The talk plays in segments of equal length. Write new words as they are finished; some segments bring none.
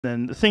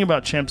Then the thing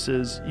about chimps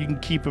is you can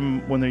keep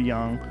them when they're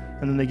young,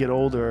 and then they get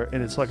older,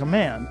 and it's like a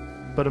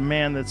man, but a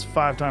man that's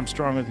 5 times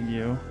stronger than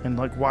you. And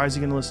like, why is he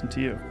going to listen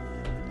to you?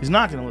 He's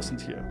not going to listen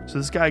to you. So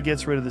this guy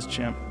gets rid of this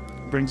chimp,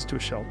 brings it to a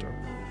shelter.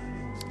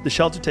 The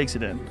shelter takes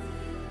it in,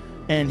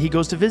 and he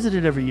goes to visit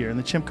it every year. And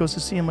the chimp goes to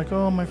see him like,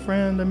 oh, my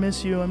friend, I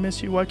miss you.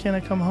 Why can't I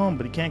come home?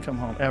 But he can't come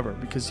home ever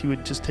because he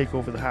would just take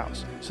over the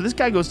house. So this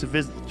guy goes to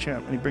visit the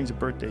chimp, and he brings a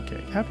birthday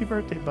cake. Happy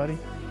birthday, buddy.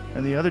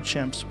 And the other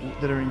chimps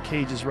that are in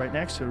cages right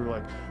next to it are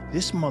like,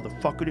 this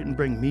motherfucker didn't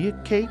bring me a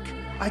cake?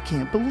 I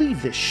can't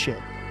believe this shit.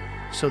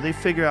 So they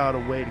figure out a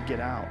way to get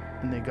out,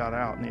 and they got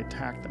out, and they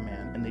attacked the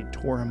man, and they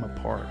tore him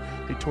apart.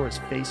 They tore his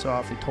face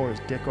off, they tore his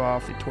dick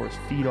off, they tore his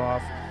feet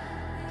off,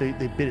 they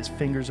bit his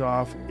fingers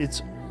off.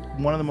 It's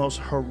one of the most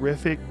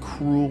horrific,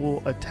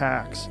 cruel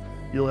attacks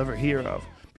you'll ever hear of.